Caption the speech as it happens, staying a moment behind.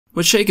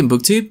What's shaking,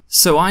 booktube?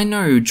 So I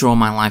know draw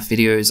my life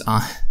videos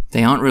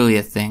aren't really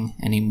a thing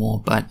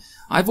anymore, but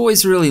I've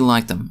always really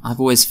liked them.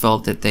 I've always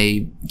felt that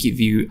they give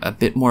you a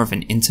bit more of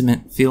an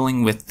intimate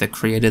feeling with the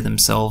creator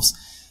themselves.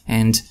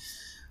 And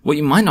what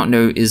you might not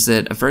know is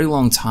that a very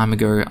long time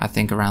ago, I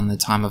think around the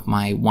time of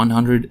my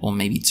 100 or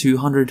maybe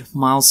 200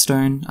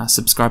 milestone,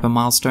 subscriber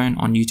milestone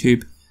on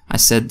YouTube, I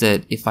said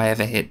that if I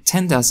ever hit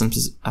 10,000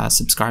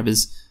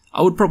 subscribers,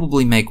 I would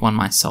probably make one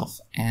myself.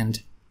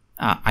 And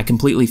I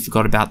completely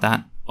forgot about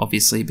that,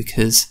 obviously,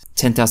 because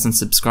 10,000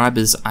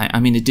 subscribers, I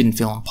mean, it didn't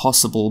feel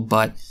impossible,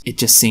 but it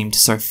just seemed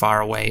so far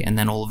away, and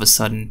then all of a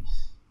sudden,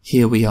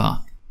 here we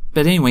are.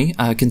 But anyway,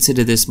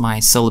 consider this my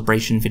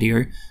celebration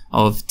video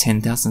of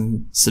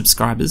 10,000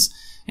 subscribers,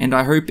 and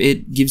I hope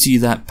it gives you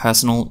that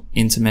personal,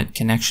 intimate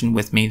connection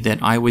with me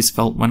that I always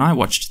felt when I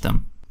watched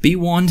them. Be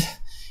warned,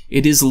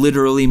 it is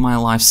literally my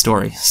life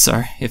story,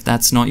 so if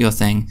that's not your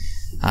thing,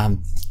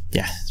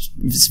 yeah,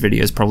 this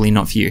video is probably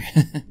not for you.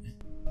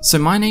 So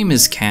my name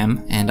is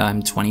Cam, and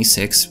I'm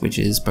 26, which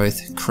is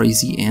both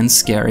crazy and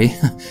scary.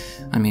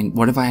 I mean,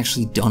 what have I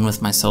actually done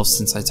with myself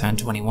since I turned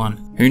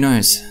 21? Who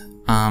knows?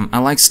 I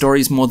like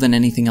stories more than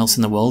anything else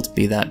in the world,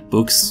 be that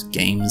books,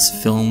 games,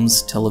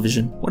 films,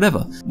 television, whatever.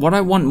 What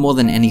I want more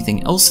than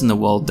anything else in the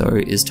world, though,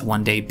 is to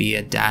one day be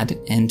a dad,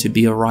 and to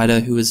be a writer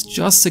who is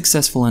just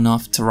successful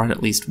enough to write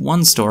at least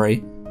one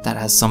story that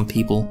has some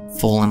people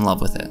fall in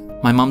love with it.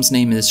 My mum's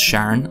name is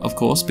Sharon, of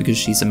course, because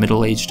she's a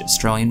middle-aged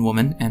Australian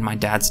woman, and my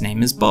dad's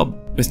name is Bob.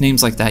 With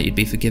names like that, you'd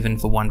be forgiven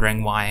for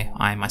wondering why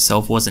I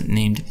myself wasn't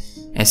named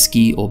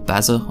Eski or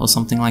Bazza or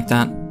something like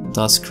that,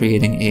 thus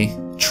creating a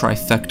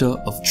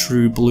trifecta of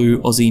true blue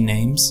Aussie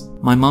names.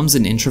 My mum's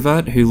an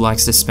introvert who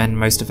likes to spend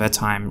most of her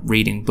time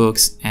reading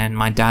books, and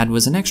my dad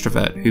was an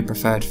extrovert who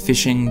preferred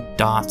fishing,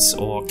 darts,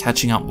 or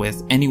catching up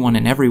with anyone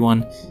and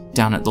everyone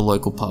down at the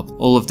local pub.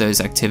 All of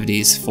those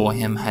activities for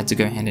him had to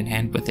go hand in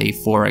hand with a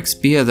 4x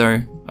beer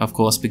though, of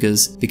course,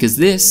 because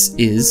this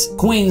is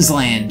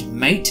Queensland,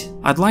 mate!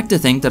 I'd like to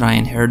think that I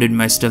inherited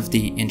most of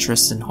the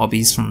interests and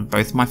hobbies from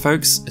both my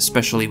folks,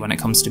 especially when it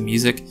comes to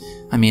music.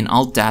 I mean,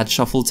 I'll dad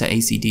shuffle to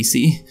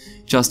AC/DC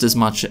just as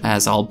much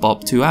as I'll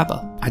bop to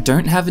ABBA. I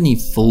don't have any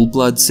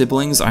full-blood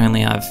siblings, I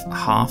only have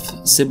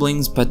half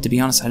siblings, but to be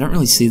honest, I don't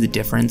really see the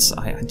difference.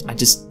 I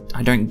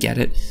don't get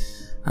it.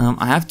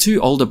 I have two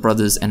older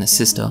brothers and a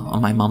sister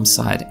on my mum's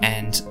side,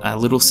 and a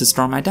little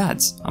sister on my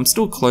dad's. I'm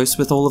still close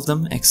with all of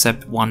them,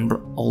 except one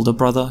older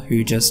brother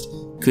who just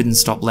couldn't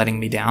stop letting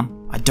me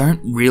down. I don't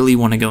really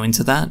want to go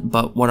into that,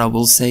 but what I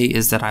will say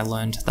is that I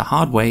learned the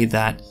hard way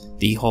that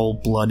the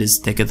whole blood is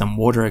thicker than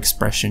water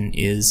expression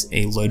is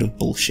a load of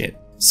bullshit.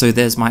 So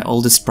there's my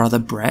oldest brother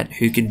Brett,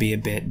 who can be a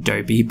bit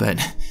dopey but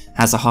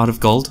has a heart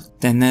of gold.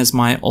 Then there's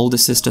my older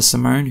sister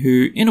Simone,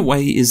 who in a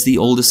way is the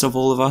oldest of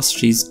all of us.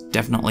 She's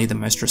definitely the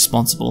most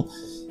responsible,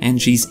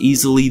 and she's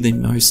easily the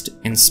most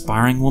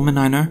inspiring woman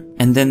I know.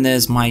 And then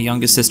there's my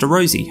younger sister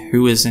Rosie,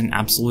 who is an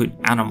absolute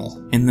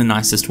animal in the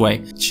nicest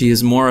way. She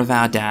is more of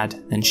our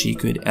dad than she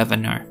could ever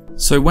know.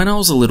 So when I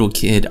was a little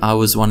kid, I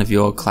was one of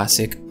your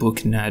classic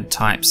book nerd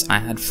types. I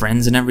had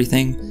friends and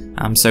everything,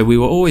 so we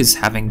were always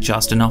having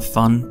just enough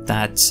fun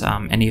that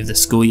any of the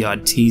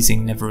schoolyard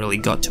teasing never really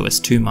got to us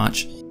too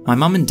much. My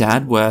mum and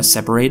dad were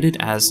separated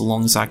as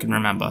long as I can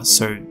remember,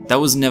 so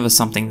that was never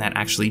something that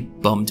actually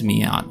bummed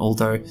me out,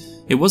 although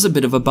it was a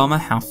bit of a bummer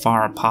how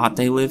far apart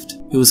they lived.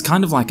 It was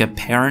kind of like a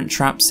Parent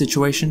Trap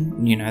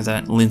situation, you know,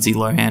 that Lindsay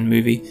Lohan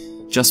movie,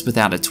 just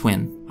without a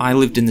twin. I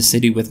lived in the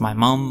city with my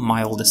mum,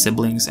 my older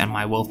siblings, and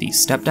my wealthy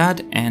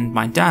stepdad, and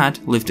my dad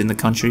lived in the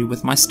country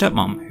with my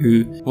stepmom,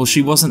 who, well,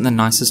 she wasn't the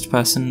nicest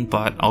person,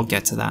 but I'll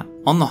get to that.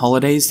 On the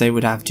holidays, they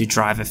would have to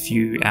drive a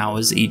few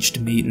hours each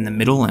to meet in the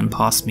middle and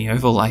pass me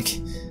over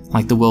like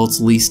the world's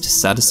least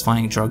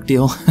satisfying drug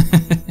deal.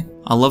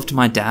 I loved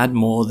my dad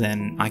more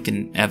than I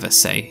can ever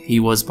say. He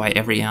was, by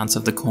every ounce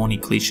of the corny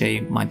cliche,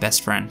 my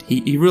best friend.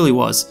 He really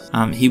was.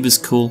 He was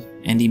cool,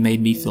 and he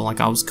made me feel like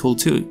I was cool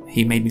too.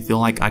 He made me feel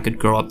like I could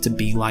grow up to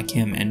be like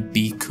him and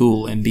be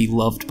cool and be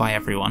loved by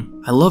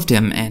everyone. I loved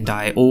him and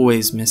I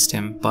always missed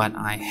him, but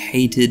I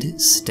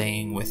hated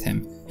staying with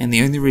him. And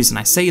the only reason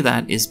I say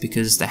that is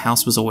because the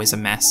house was always a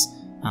mess.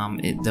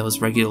 There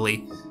was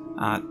regularly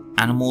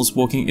animals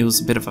walking. It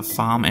was a bit of a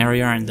farm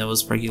area, and there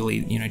was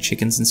regularly, you know,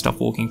 chickens and stuff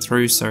walking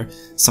through, so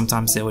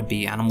sometimes there would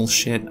be animal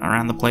shit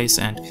around the place,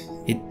 and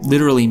it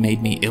literally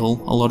made me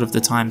ill a lot of the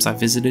times I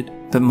visited.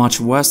 But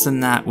much worse than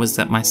that was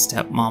that my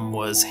stepmom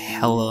was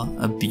hella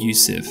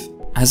abusive.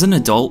 As an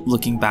adult,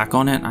 looking back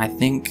on it, I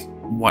think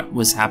what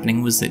was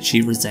happening was that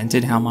she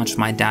resented how much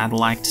my dad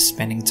liked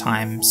spending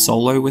time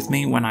solo with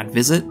me when I'd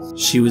visit.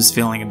 She was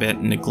feeling a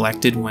bit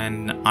neglected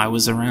when I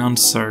was around,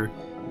 so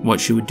what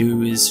she would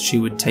do is she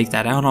would take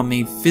that out on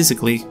me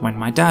physically when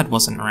my dad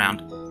wasn't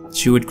around.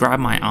 She would grab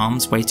my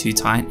arms way too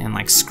tight and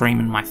like scream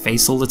in my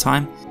face all the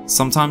time.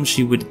 Sometimes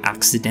she would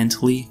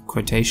accidentally,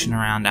 quotation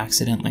around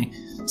accidentally,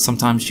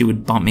 sometimes she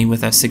would bump me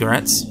with her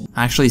cigarettes.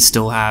 I actually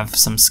still have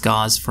some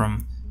scars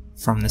from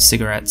the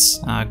cigarettes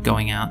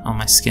going out on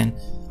my skin.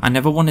 I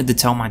never wanted to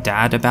tell my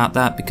dad about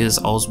that because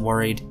I was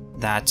worried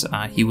that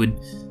he would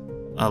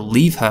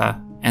leave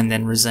her and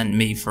then resent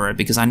me for it,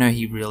 because I know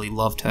he really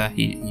loved her.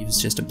 He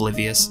was just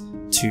oblivious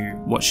to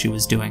what she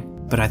was doing.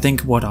 But I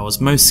think what I was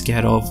most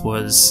scared of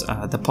was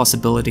the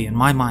possibility in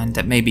my mind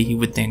that maybe he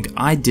would think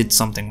I did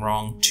something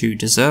wrong to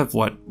deserve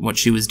what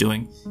she was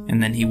doing,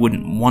 and then he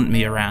wouldn't want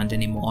me around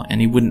anymore,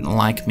 and he wouldn't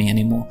like me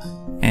anymore.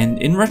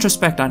 And in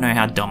retrospect, I know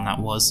how dumb that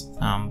was,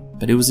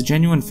 but it was a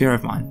genuine fear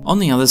of mine. On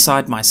the other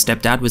side, my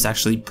stepdad was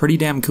actually pretty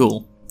damn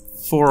cool.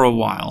 For a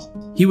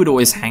while. He would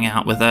always hang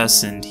out with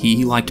us, and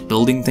he liked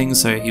building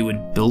things, so he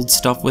would build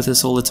stuff with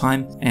us all the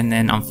time. And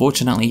then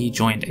unfortunately he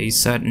joined a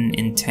certain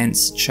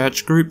intense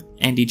church group,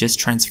 and he just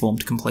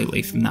transformed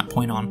completely from that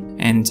point on.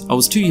 And I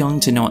was too young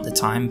to know at the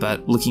time,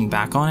 but looking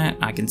back on it,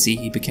 I can see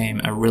he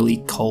became a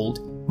really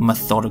cold,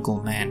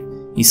 methodical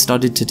man. He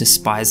started to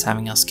despise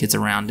having us kids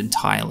around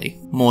entirely.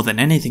 More than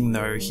anything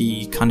though,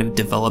 he kind of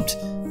developed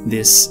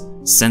this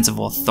sense of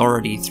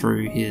authority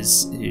through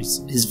his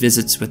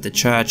visits with the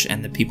church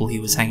and the people he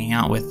was hanging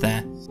out with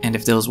there. And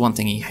if there was one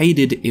thing he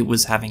hated, it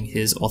was having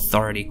his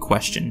authority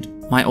questioned.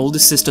 My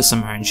oldest sister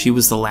Simone, she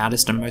was the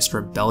loudest and most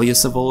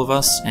rebellious of all of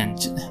us,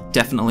 and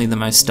definitely the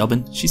most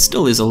stubborn. She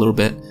still is a little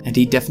bit, and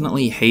he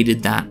definitely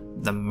hated that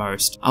the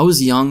most. I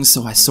was young,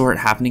 so I saw it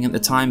happening at the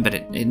time, but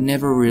I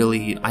never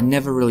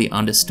really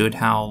understood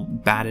how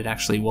bad it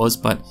actually was.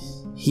 But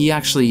he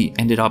actually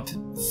ended up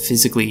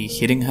physically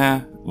hitting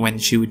her when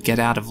she would get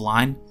out of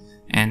line,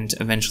 and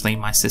eventually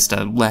my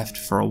sister left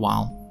for a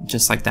while.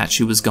 Just like that,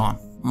 she was gone.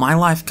 My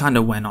life kind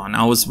of went on.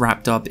 I was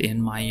wrapped up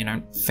in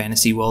my,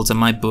 fantasy worlds and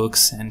my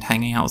books and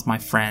hanging out with my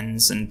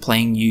friends and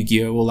playing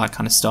Yu-Gi-Oh!, all that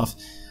kind of stuff.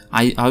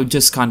 I would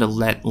just kind of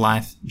let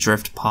life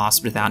drift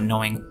past without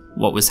knowing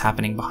what was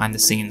happening behind the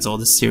scenes or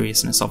the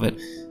seriousness of it.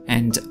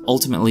 And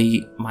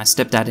ultimately, my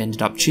stepdad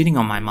ended up cheating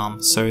on my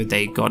mum, so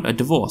they got a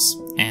divorce,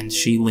 and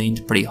she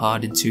leaned pretty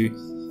hard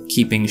into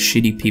keeping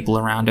shitty people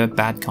around her,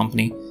 bad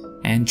company,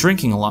 and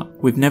drinking a lot.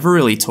 We've never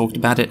really talked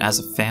about it as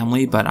a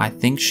family, but I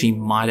think she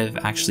might have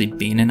actually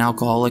been an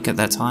alcoholic at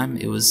that time.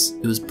 It was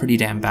pretty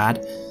damn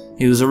bad.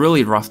 It was a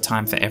really rough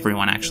time for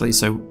everyone actually,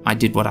 so I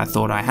did what I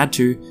thought I had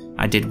to.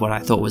 I did what I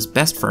thought was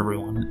best for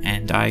everyone,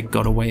 and I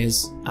got away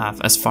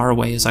as far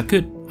away as I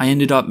could. I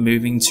ended up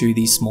moving to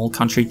the small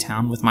country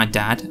town with my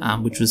dad,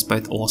 which was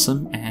both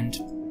awesome and,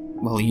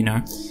 well,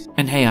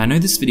 And hey, I know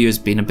this video has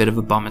been a bit of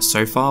a bummer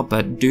so far,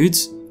 but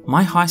dudes,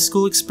 my high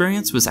school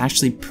experience was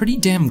actually pretty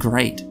damn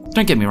great.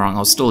 Don't get me wrong, I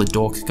was still a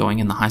dork going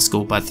into high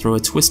school, but through a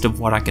twist of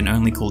what I can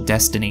only call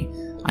destiny,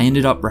 I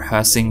ended up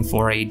rehearsing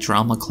for a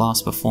drama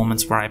class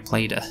performance where I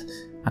played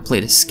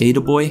a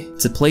skater boy.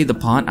 To play the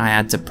part, I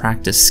had to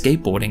practice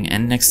skateboarding,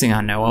 and next thing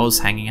I know, I was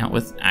hanging out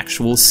with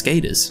actual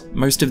skaters.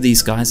 Most of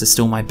these guys are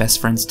still my best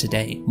friends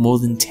today, more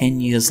than 10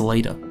 years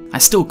later. I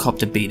still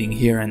copped a beating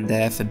here and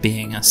there for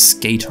being a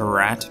skater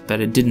rat,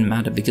 but it didn't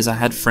matter because I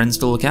had friends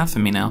to look out for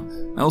me now.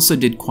 I also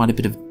did quite a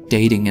bit of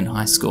dating in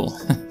high school,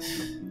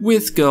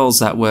 with girls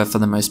that were for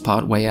the most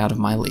part way out of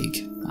my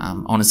league.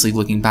 Honestly,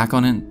 looking back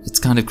on it, it's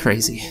kind of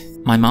crazy.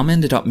 My mum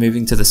ended up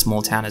moving to the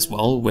small town as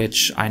well,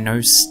 which I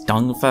know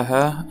stung for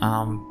her,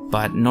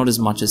 but not as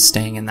much as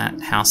staying in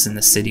that house in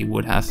the city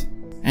would have.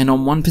 And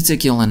on one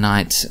particular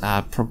night,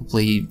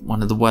 probably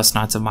one of the worst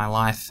nights of my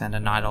life and a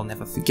night I'll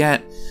never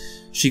forget,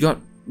 she got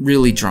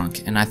really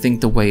drunk, and I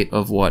think the weight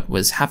of what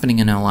was happening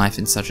in her life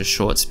in such a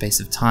short space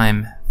of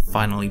time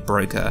finally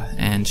broke her,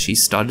 and she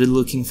started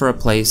looking for a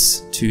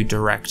place to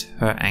direct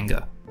her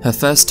anger. Her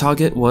first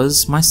target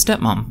was my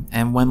stepmom,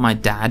 and when my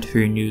dad,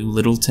 who knew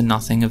little to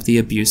nothing of the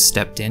abuse,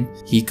 stepped in,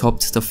 he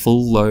copped the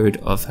full load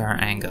of her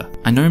anger.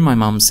 I know my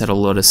mum said a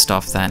lot of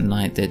stuff that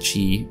night that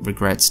she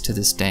regrets to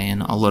this day,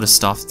 and a lot of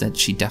stuff that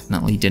she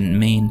definitely didn't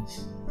mean.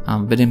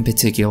 But in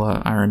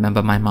particular, I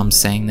remember my mum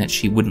saying that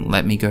she wouldn't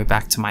let me go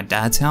back to my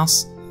dad's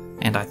house,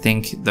 and I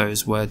think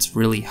those words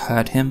really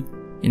hurt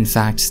him. In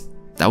fact,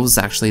 that was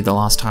actually the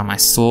last time I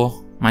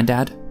saw my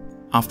dad.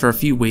 After a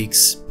few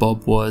weeks,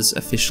 Bob was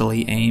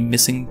officially a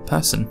missing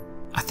person.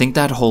 I think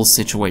that whole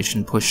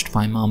situation pushed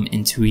my mum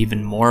into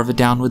even more of a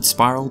downward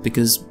spiral,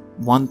 because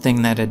one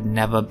thing that had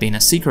never been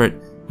a secret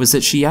was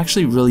that she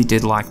actually really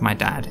did like my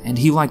dad, and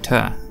he liked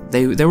her.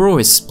 They were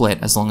always split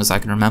as long as I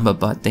can remember,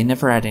 but they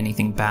never had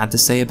anything bad to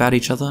say about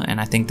each other, and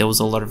I think there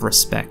was a lot of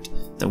respect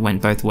that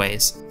went both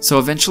ways. So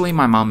eventually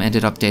my mum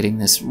ended up dating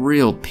this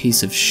real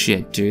piece of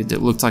shit dude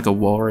that looked like a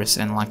walrus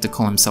and liked to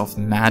call himself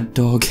Mad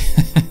Dog.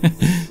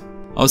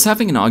 I was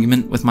having an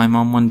argument with my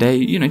mum one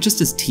day,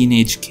 just as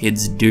teenage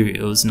kids do.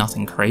 It was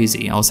nothing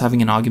crazy. I was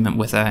having an argument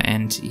with her,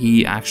 and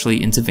he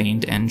actually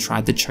intervened and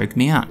tried to choke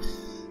me out.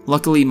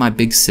 Luckily, my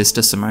big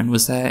sister Simone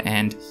was there,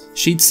 and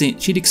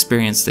she'd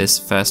experienced this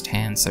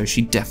firsthand, so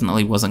she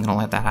definitely wasn't gonna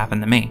let that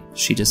happen to me.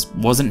 She just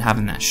wasn't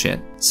having that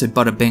shit. So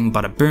bada bing,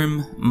 bada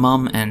boom,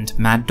 Mum and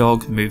Mad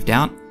Dog moved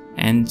out,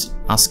 and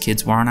us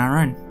kids were on our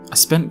own. I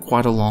spent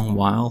quite a long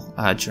while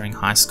during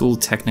high school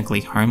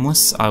technically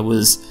homeless. I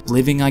was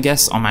living, I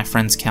guess, on my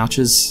friends'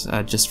 couches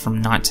just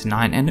from night to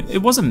night, and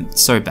it wasn't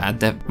so bad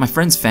that my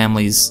friends'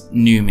 families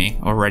knew me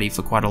already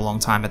for quite a long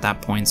time at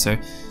that point, so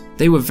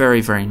they were very,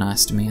 very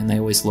nice to me, and they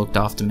always looked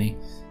after me.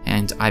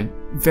 and I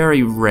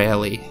very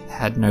rarely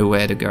had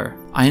nowhere to go.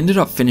 I ended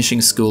up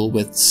finishing school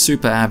with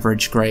super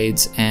average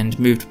grades and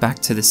moved back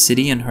to the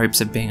city in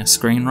hopes of being a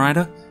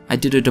screenwriter. I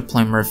did a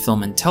diploma of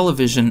film and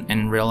television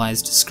and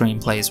realised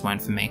screenplays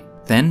weren't for me.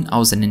 Then I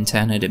was an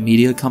intern at a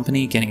media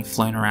company getting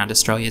flown around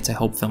Australia to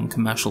help film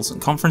commercials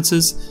and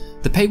conferences.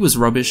 The pay was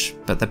rubbish,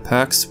 but the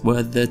perks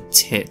were the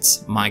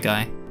tits, my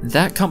guy.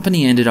 That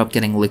company ended up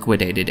getting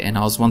liquidated and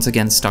I was once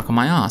again stuck on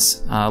my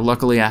ass.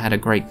 Luckily I had a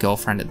great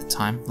girlfriend at the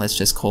time, let's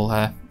just call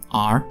her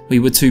R. We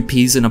were two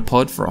peas in a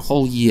pod for a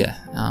whole year.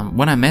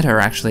 When I met her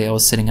actually I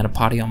was sitting at a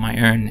party on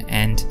my own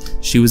and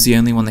she was the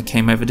only one that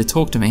came over to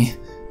talk to me.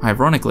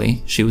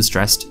 Ironically, she was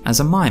dressed as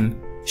a mime.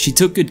 She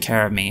took good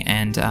care of me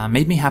and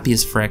made me happy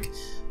as frick.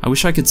 I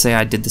wish I could say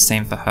I did the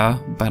same for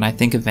her, but I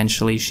think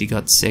eventually she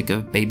got sick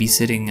of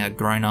babysitting a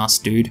grown-ass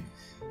dude.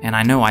 And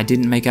I know I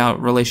didn't make our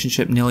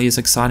relationship nearly as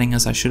exciting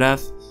as I should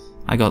have.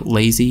 I got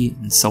lazy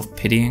and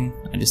self-pitying.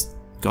 I just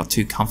got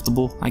too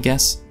comfortable, I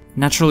guess.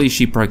 Naturally,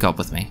 she broke up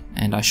with me,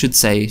 and I should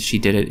say she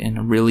did it in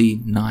a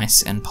really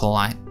nice and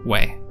polite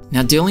way.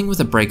 Now, dealing with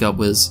a breakup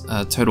was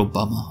a total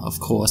bummer, of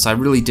course. I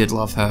really did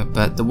love her,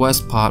 but the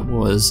worst part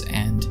was,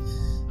 and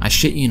I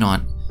shit you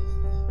not,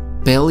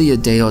 barely a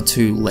day or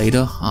two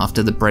later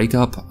after the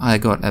breakup, I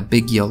got a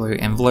big yellow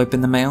envelope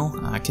in the mail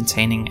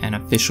containing an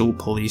official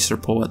police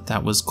report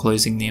that was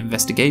closing the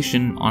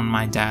investigation on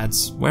my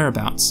dad's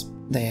whereabouts.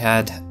 They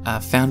had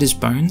found his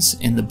bones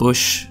in the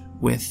bush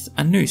with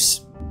a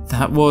noose.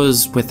 That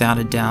was, without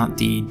a doubt,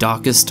 the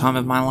darkest time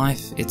of my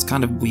life. It's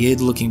kind of weird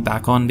looking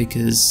back on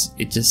because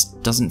it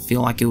just doesn't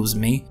feel like it was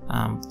me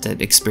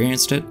that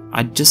experienced it.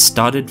 I just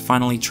started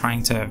finally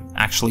trying to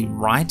actually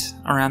write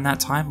around that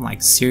time,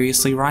 like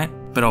seriously write.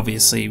 But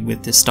obviously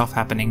with this stuff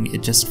happening,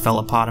 it just fell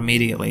apart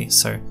immediately,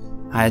 so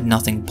I had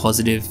nothing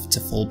positive to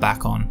fall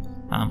back on,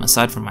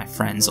 aside from my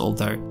friends,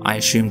 although I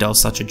assumed I was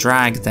such a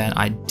drag that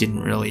I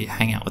didn't really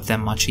hang out with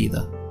them much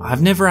either.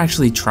 I've never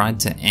actually tried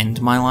to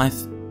end my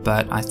life,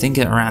 but I think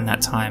around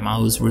that time I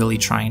was really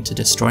trying to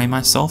destroy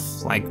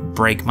myself, like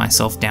break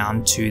myself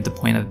down to the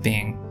point of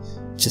being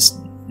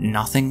just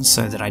nothing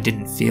so that I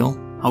didn't feel.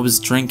 I was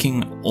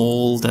drinking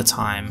all the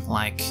time,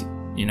 like,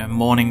 you know,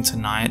 morning to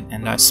night,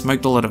 and I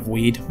smoked a lot of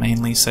weed,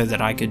 mainly so that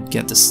I could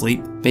get to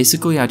sleep.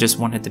 Basically, I just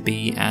wanted to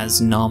be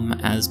as numb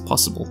as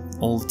possible,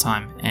 all the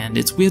time, and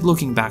it's weird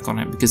looking back on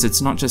it because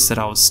it's not just that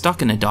I was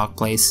stuck in a dark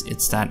place,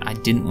 it's that I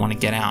didn't want to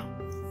get out.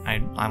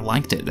 I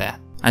liked it there.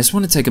 I just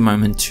want to take a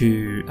moment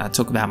to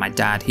talk about my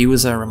dad. He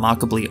was a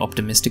remarkably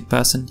optimistic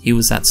person. He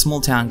was that small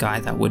town guy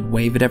that would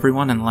wave at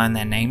everyone and learn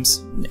their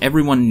names.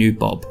 Everyone knew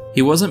Bob.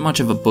 He wasn't much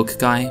of a book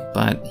guy,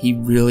 but he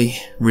really,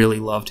 really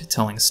loved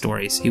telling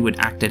stories. He would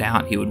act it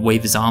out, he would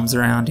wave his arms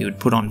around, he would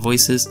put on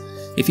voices.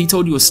 If he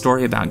told you a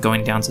story about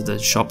going down to the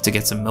shop to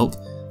get some milk,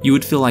 you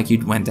would feel like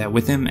you'd went there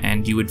with him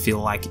and you would feel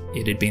like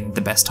it had been the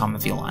best time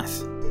of your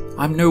life.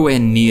 I'm nowhere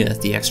near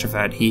the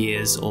extrovert he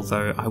is,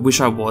 although I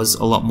wish I was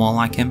a lot more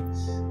like him.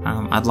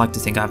 I'd like to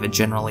think I have a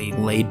generally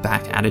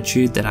laid-back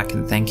attitude that I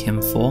can thank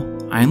him for.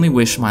 I only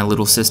wish my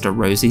little sister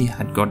Rosie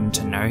had gotten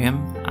to know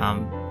him.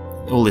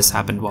 All this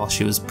happened while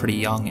she was pretty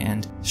young,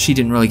 and she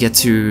didn't really get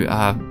to,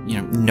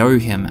 know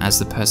him as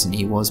the person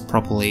he was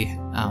properly.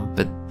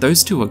 But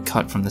those two were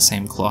cut from the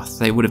same cloth.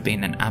 They would have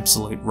been an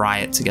absolute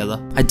riot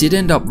together. I did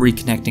end up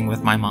reconnecting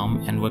with my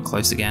mum, and we're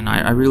close again.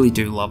 I really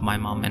do love my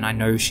mum, and I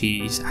know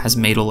she has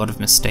made a lot of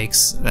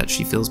mistakes that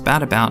she feels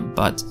bad about,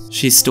 but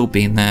she's still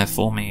been there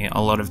for me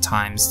a lot of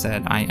times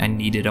that I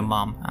needed a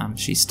mum.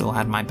 She still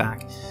had my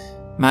back.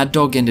 Mad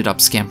Dog ended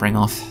up scampering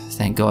off,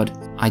 thank God.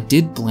 I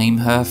did blame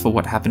her for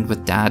what happened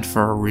with Dad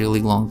for a really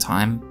long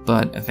time,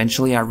 but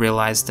eventually I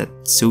realized that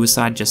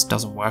suicide just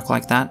doesn't work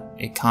like that.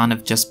 It can't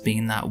have just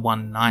been that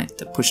one night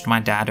that pushed my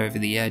dad over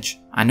the edge.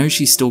 I know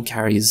she still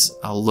carries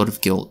a lot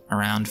of guilt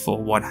around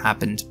for what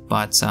happened,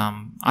 but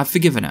I've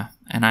forgiven her,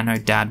 and I know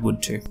Dad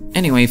would too.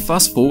 Anyway,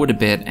 fast forward a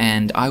bit,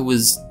 and I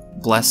was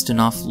blessed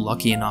enough,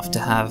 lucky enough to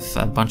have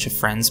a bunch of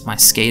friends, my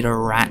skater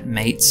rat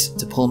mates,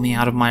 to pull me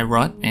out of my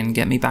rut and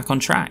get me back on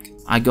track.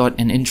 I got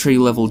an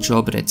entry-level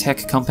job at a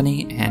tech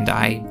company, and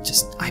I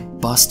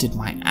busted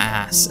my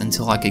ass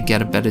until I could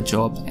get a better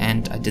job,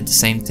 and I did the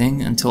same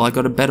thing until I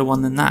got a better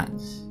one than that.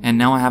 And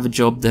now I have a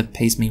job that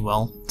pays me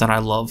well, that I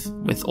love,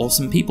 with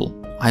awesome people.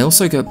 I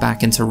also got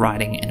back into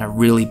writing in a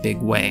really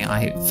big way.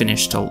 I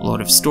finished a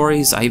lot of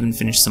stories, I even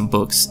finished some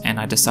books, and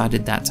I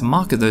decided that to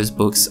market those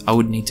books, I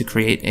would need to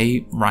create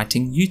a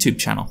writing YouTube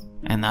channel.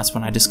 And that's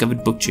when I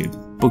discovered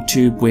booktube.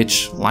 Booktube,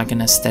 which, like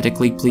an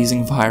aesthetically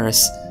pleasing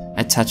virus,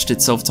 attached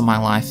itself to my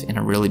life in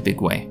a really big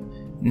way.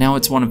 Now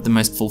it's one of the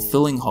most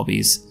fulfilling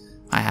hobbies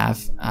I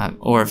have,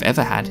 or have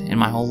ever had in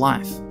my whole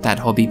life. That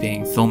hobby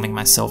being filming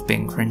myself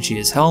being cringy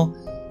as hell,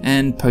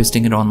 and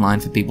posting it online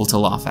for people to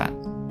laugh at.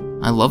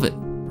 I love it.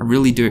 I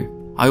really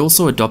do. I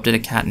also adopted a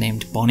cat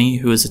named Bonnie,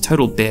 who is a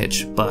total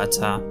bitch, but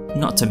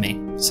not to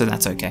me, so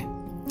that's okay.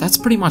 that's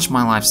pretty much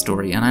my life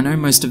story, and I know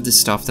most of the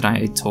stuff that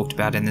I talked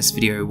about in this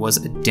video was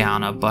a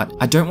downer, but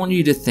I don't want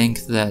you to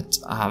think that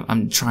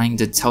I'm trying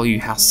to tell you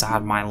how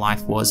sad my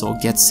life was or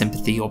get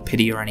sympathy or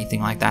pity or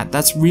anything like that.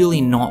 That's really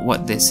not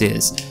what this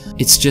is.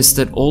 It's just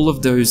that all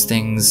of those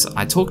things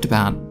I talked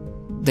about,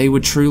 they were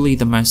truly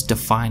the most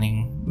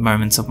defining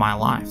moments of my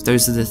life.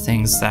 Those are the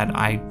things that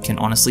I can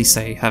honestly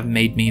say have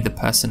made me the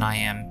person I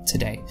am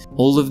today.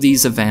 All of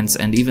these events,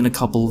 and even a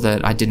couple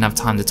that I didn't have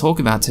time to talk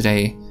about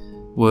today,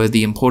 were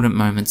the important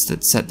moments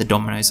that set the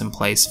dominoes in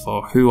place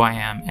for who I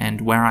am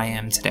and where I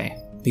am today.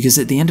 Because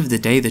at the end of the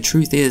day, the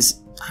truth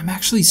is, I'm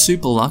actually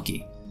super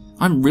lucky.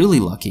 I'm really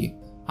lucky.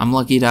 I'm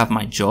lucky to have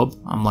my job,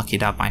 I'm lucky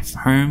to have my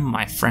home,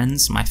 my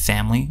friends, my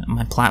family, and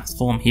my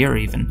platform here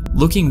even.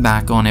 Looking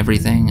back on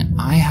everything,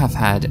 I have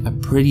had a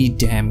pretty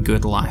damn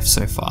good life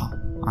so far.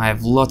 I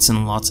have lots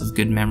and lots of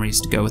good memories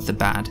to go with the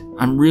bad.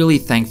 I'm really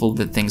thankful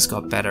that things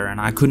got better,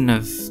 and I couldn't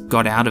have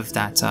got out of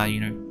that,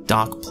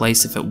 dark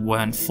place if it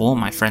weren't for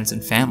my friends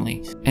and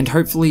family. And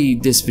hopefully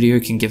this video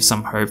can give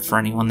some hope for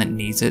anyone that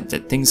needs it,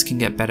 that things can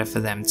get better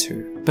for them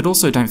too. But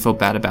also don't feel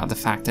bad about the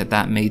fact that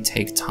that may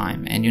take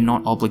time, and you're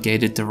not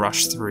obligated to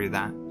rush through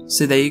that.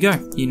 So there you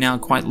go, you now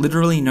quite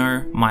literally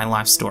know my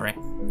life story.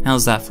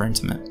 How's that for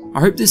intimate? I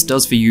hope this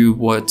does for you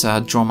what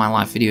Draw My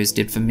Life videos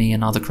did for me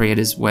and other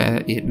creators,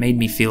 where it made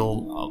me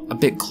feel a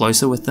bit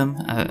closer with them.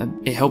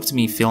 It helped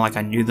me feel like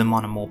I knew them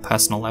on a more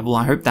personal level.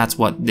 I hope that's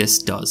what this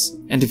does.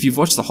 And if you've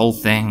watched the whole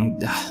thing,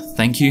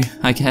 thank you,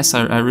 I guess.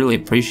 I really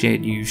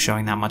appreciate you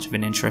showing that much of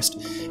an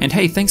interest. And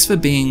hey, thanks for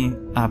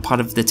being part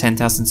of the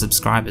 10,000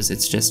 subscribers.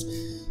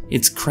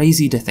 It's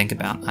crazy to think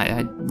about.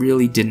 I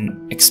really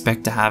didn't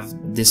expect to have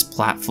this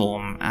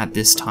platform at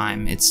this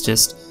time.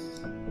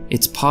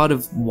 It's part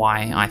of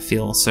why I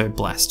feel so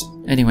blessed.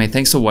 Anyway,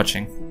 thanks for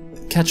watching.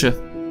 Catch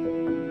ya.